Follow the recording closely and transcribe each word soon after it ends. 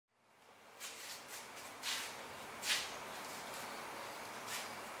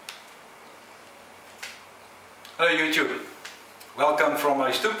Hello YouTube, welcome from my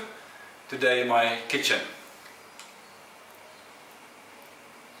stoep, today my kitchen.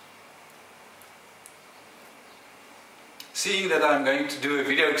 Seeing that I'm going to do a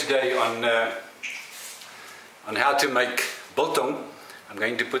video today on how to make biltong, I'm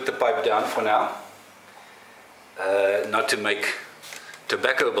going to put the pipe down for now, not to make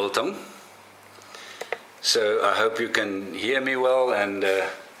tobacco biltong. So I hope you can hear me well and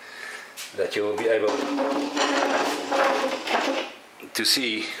that you will be able to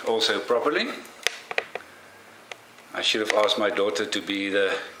see also properly. I should have asked my daughter to be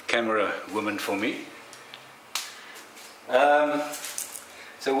the camera woman for me.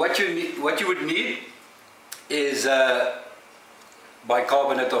 So what you would need is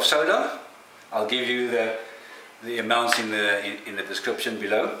bicarbonate of soda. I'll give you the amounts in the description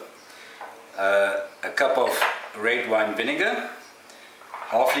below. A cup of red wine vinegar,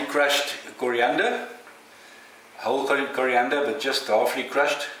 halfly crushed coriander, whole coriander but just halfly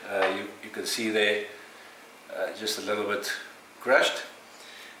crushed, you can see there just a little bit crushed,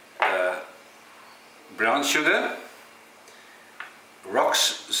 brown sugar,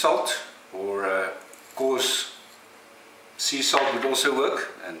 rocks salt or coarse sea salt would also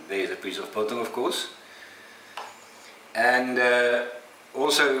work, and there's a piece of biltong of course, and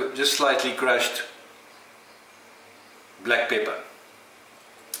also just slightly crushed black pepper.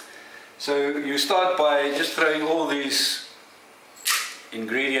 So you start by just throwing all these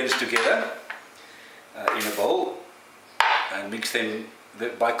ingredients together in a bowl and mix them. The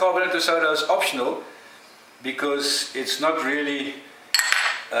bicarbonate of soda is optional because it's not really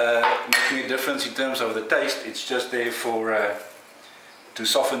making a difference in terms of the taste. It's just there for to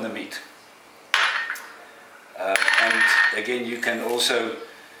soften the meat. And again, you can also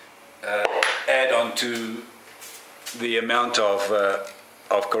add on to the amount of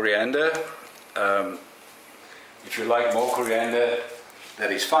coriander. If you like more coriander,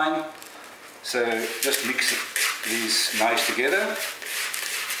 that is fine. So just mix these nice together.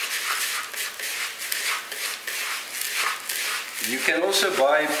 You can also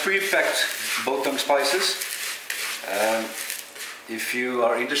buy pre-packed biltong spices. If you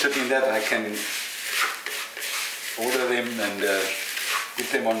are interested in that, I can order them and put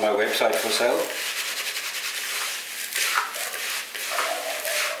them on my website for sale.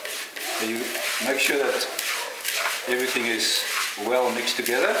 So you make sure that everything is well mixed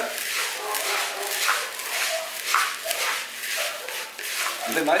together.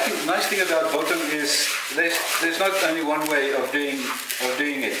 And the nice thing about biltong is there's not only one way of doing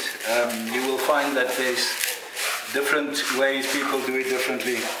it. You will find that there's different ways people do it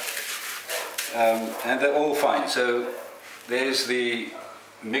differently. And they're all fine. So there's the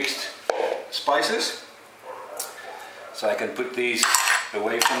mixed spices. So I can put these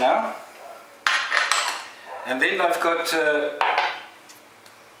away for now. And then I've got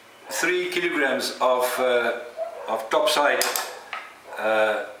 3 kilograms of topside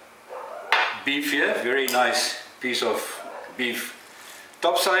beef here. Very nice piece of beef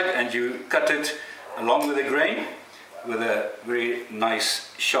topside, and you cut it along with the grain with a very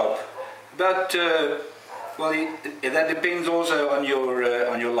nice sharp. But well, that depends also on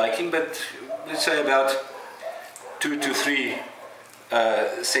your liking. But let's say about 2 to 3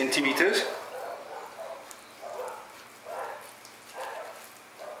 centimeters.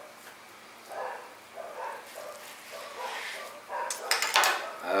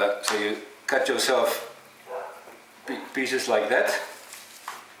 So you cut yourself pieces like that.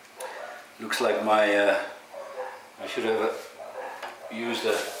 Looks like my I should have used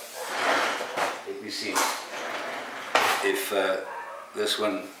a. Let me see if this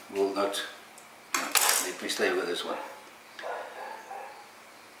one will not. Let me stay with this one.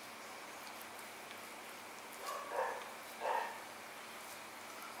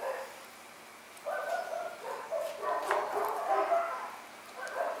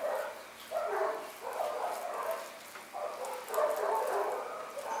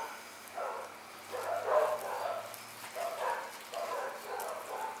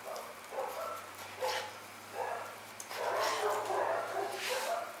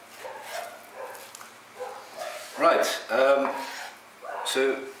 Right,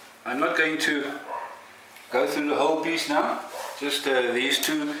 so I'm not going to go through the whole piece now, just these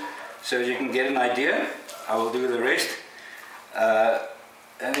two, so you can get an idea. I will do the rest, and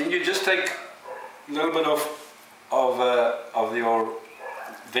then you just take a little bit of your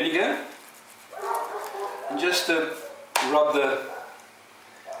vinegar and just rub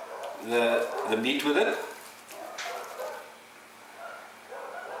the meat with it.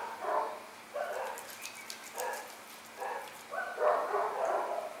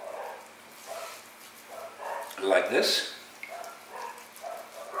 like this.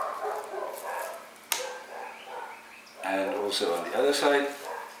 And also on the other side.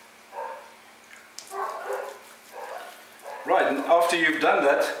 Right, and after you've done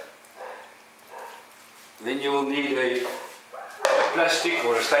that, then you will need a plastic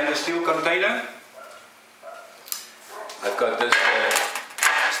or a stainless steel container. I've got this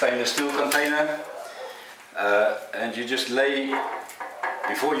stainless steel container, and you just lay,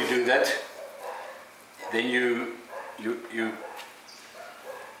 before you do that, then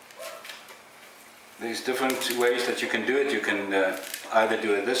there's different ways that you can do it. You can either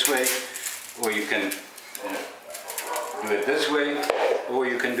do it this way, or you can do it this way, or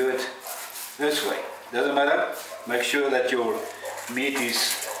you can do it this way. Doesn't matter. Make sure that your meat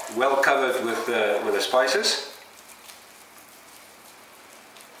is well covered with the spices.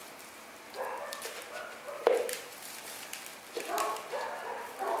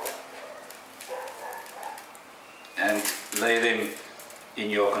 And lay them in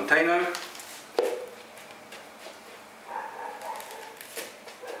your container.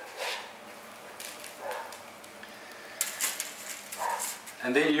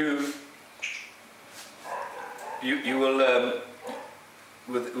 And then you will,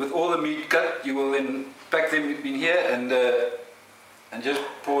 with all the meat cut, you will then pack them in here and just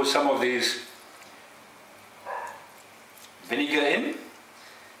pour some of these vinegar in,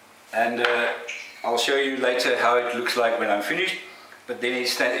 and I'll show you later how it looks like when I'm finished. But then it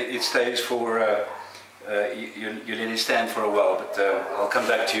stays for you let it stand for a while. But I'll come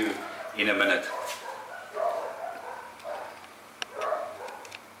back to you in a minute.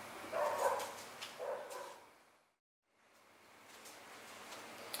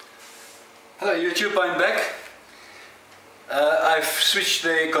 Hello YouTube, I'm back. I've switched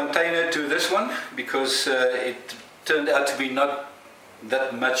the container to this one because it turned out to be not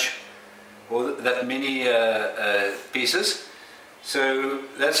that much or that many pieces. So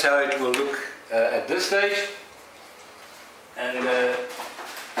that's how it will look at this stage. And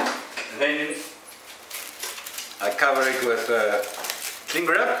then I cover it with cling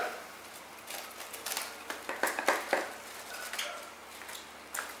wrap.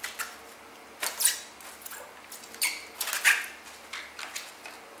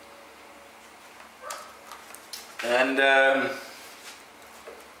 And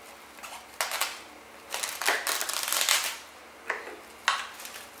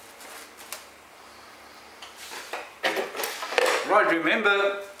right,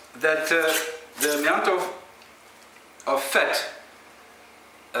 remember that the amount of fat,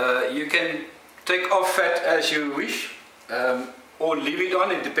 you can take off fat as you wish, or leave it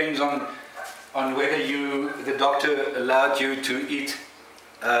on. It depends on whether the doctor allowed you to eat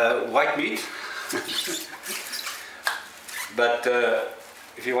white meat. But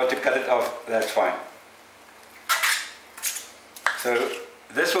if you want to cut it off, that's fine. So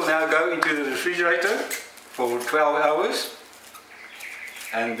this will now go into the refrigerator for 12 hours,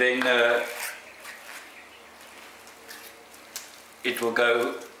 and then it will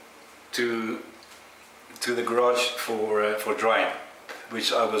go to the garage for drying,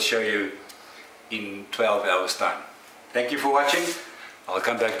 which I will show you in 12 hours time. Thank you for watching. I'll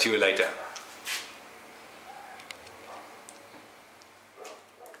come back to you later.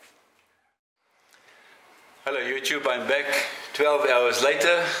 Hello YouTube, I'm back 12 hours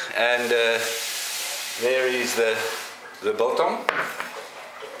later, and there is the biltong.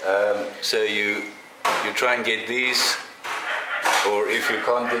 So you try and get these, or if you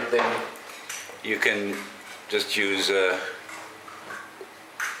can't get them, you can just use a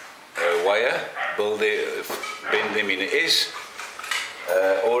wire, bend them in an S,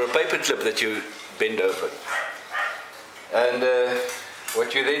 or a paper clip that you bend open. And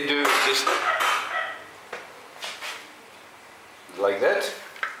what you then do is just like that,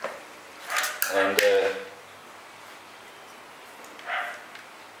 and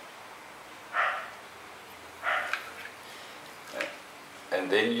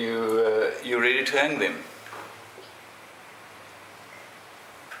then you're ready to hang them.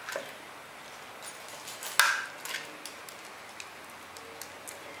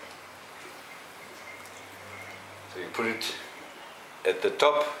 So you put it at the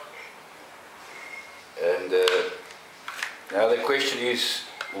top, and now the question is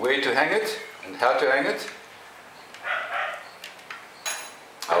where to hang it and how to hang it.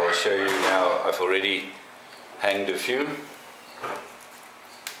 I will show you now. I've already hanged a few.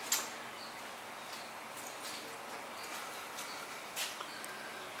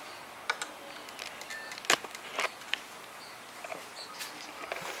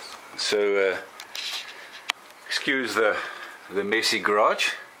 So excuse the messy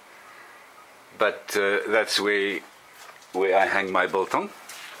garage, but that's where I hang my biltong,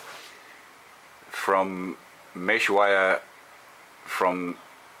 from mesh wire from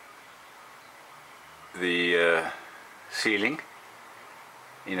the ceiling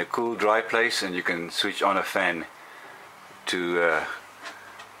in a cool dry place, and you can switch on a fan to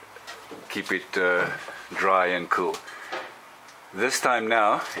keep it dry and cool. This time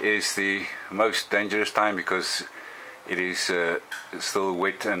now is the most dangerous time because it is still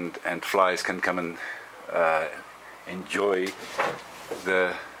wet and flies can come and enjoy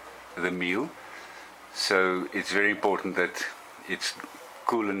the meal. So it's very important that it's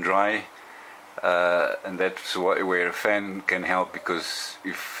cool and dry, and that's where a fan can help, because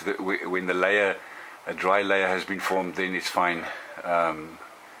if when a dry layer has been formed, then it's fine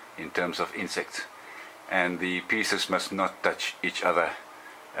in terms of insects, and the pieces must not touch each other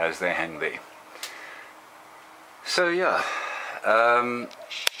as they hang there. So yeah,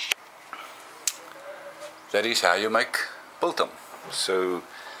 that is how you make biltong. So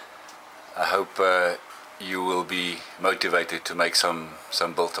I hope you will be motivated to make some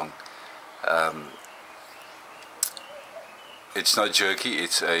biltong. It's not jerky,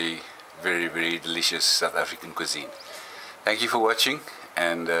 it's a very, very delicious South African cuisine. Thank you for watching,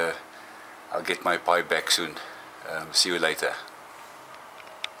 and I'll get my pie back soon. See you later.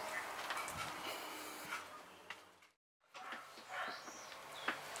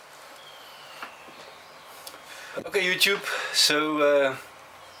 Okay, YouTube, so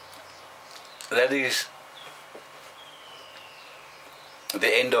that is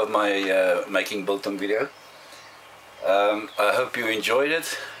the end of my making biltong video. I hope you enjoyed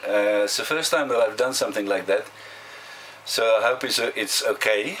it. It's the first time that I've done something like that, so I hope it's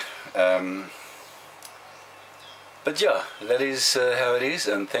okay. But yeah, that is how it is,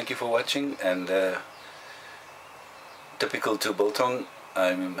 and thank you for watching. And typical to biltong,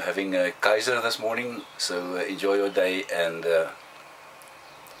 I'm having a Kaiser this morning, so enjoy your day, and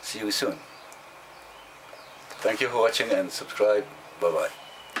see you soon. Thank you for watching, and subscribe. Bye bye.